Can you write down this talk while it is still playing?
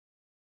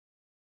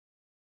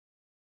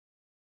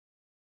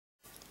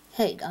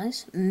Hey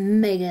guys,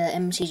 Mega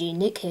MTG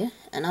Nick here,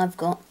 and I've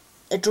got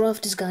A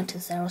Drafter's Guide to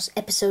Theros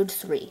Episode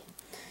 3.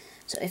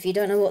 So if you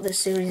don't know what this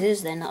series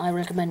is, then I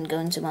recommend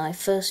going to my our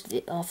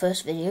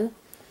first video,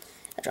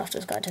 A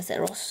Drafter's Guide to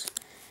Theros,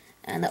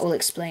 and that will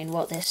explain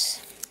what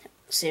this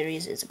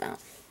series is about.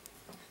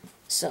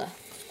 So,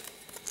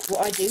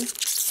 what I do,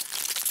 let's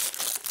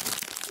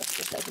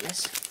just open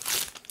this,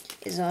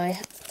 is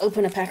I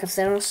open a pack of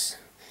Theros,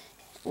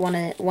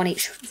 one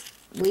each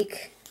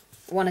week,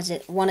 one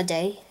a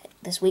day,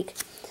 this week,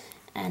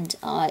 and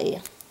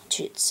I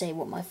should say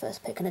what my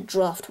first pick in a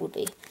draft would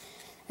be,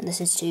 and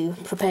this is to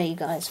prepare you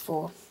guys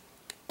for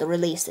the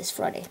release this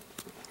Friday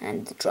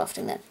and the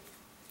drafting then.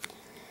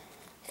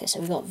 Okay,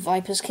 so we got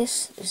Viper's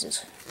Kiss. This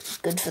is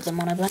good for the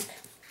mono black.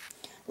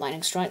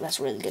 Lightning Strike, that's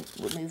really good.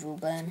 Removal,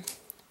 burn,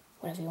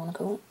 whatever you want to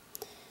call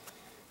it.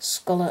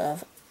 Scholar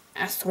of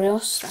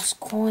Theros, that's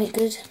quite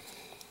good.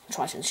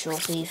 Triton's Shore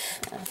Thief,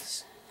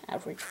 that's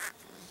average.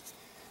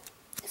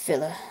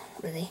 Filler,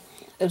 really.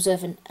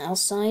 Observant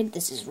Outside,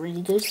 this is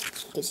really good.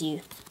 Gives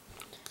you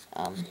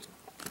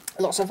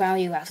lots of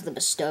value out of the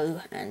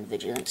Bestow and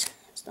Vigilance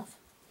and stuff.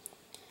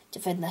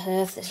 Defend the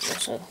Hearth, this is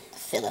also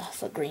filler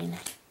for green.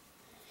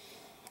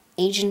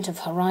 Agent of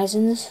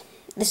Horizons,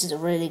 this is a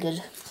really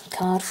good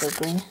card for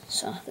green,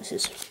 so this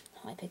is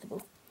high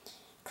pickable.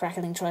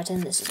 Crackling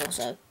Triton, this is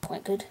also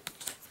quite good.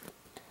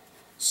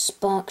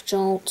 Spark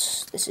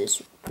Jolt, this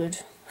is good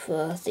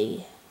for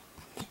the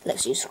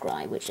lets you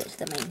scry, which is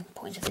the main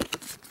point of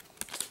it.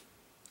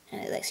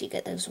 And it lets you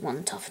get those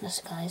 1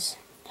 toughness guys.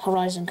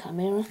 Horizon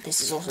Chimera,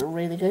 this is also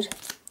really good.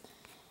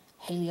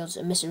 Heliod's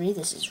Emissary,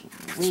 this is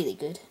really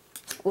good.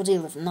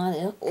 Ordeal of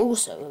Nylia,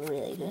 also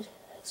really good.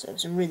 So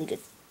some really good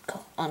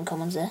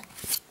uncommons there.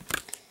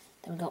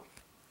 Then we've got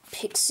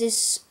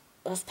Pixis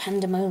of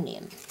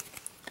Pandemonium.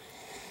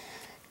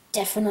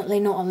 Definitely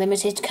not a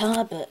limited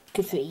card, but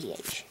good for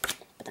EH.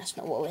 But that's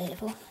not what we're here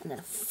for. And then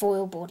a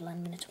foil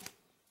Borderland Minotaur.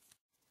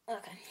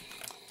 Okay.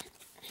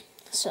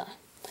 So,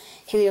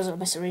 Helios of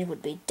Emissary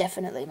would be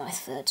definitely my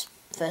first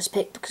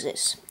pick because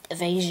it's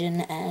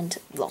evasion and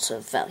lots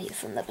of value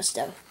from the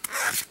Bestow.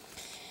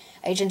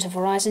 Agent of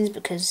Horizons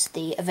because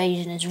the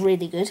evasion is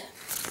really good.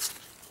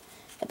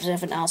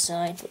 Observant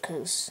Outside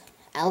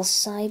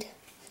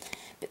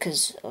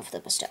because of the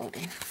Bestow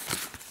again.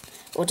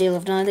 Ordeal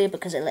of Nylia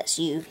because it lets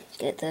you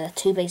get the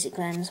 2 basic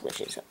lands, which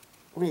is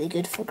really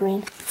good for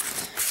green.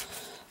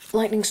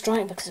 Lightning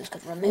Strike because it's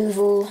got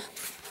removal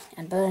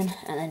and burn,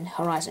 and then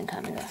Horizon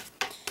Chimera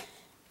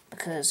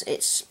because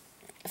it's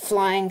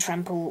flying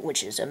trample,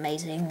 which is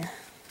amazing,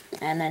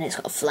 and then it's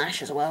got a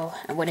flash as well,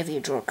 and whenever you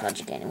draw a card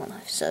you gain 1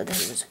 life, so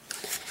this is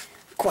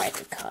quite a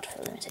good card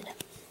for limited.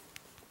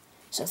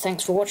 So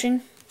thanks for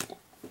watching,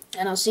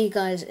 and I'll see you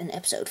guys in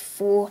episode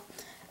 4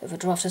 of A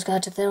Drafter's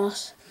Guide to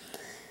Theros,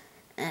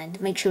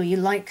 and make sure you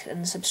like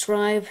and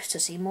subscribe to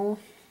see more,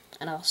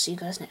 and I'll see you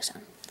guys next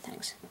time.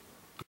 Thanks.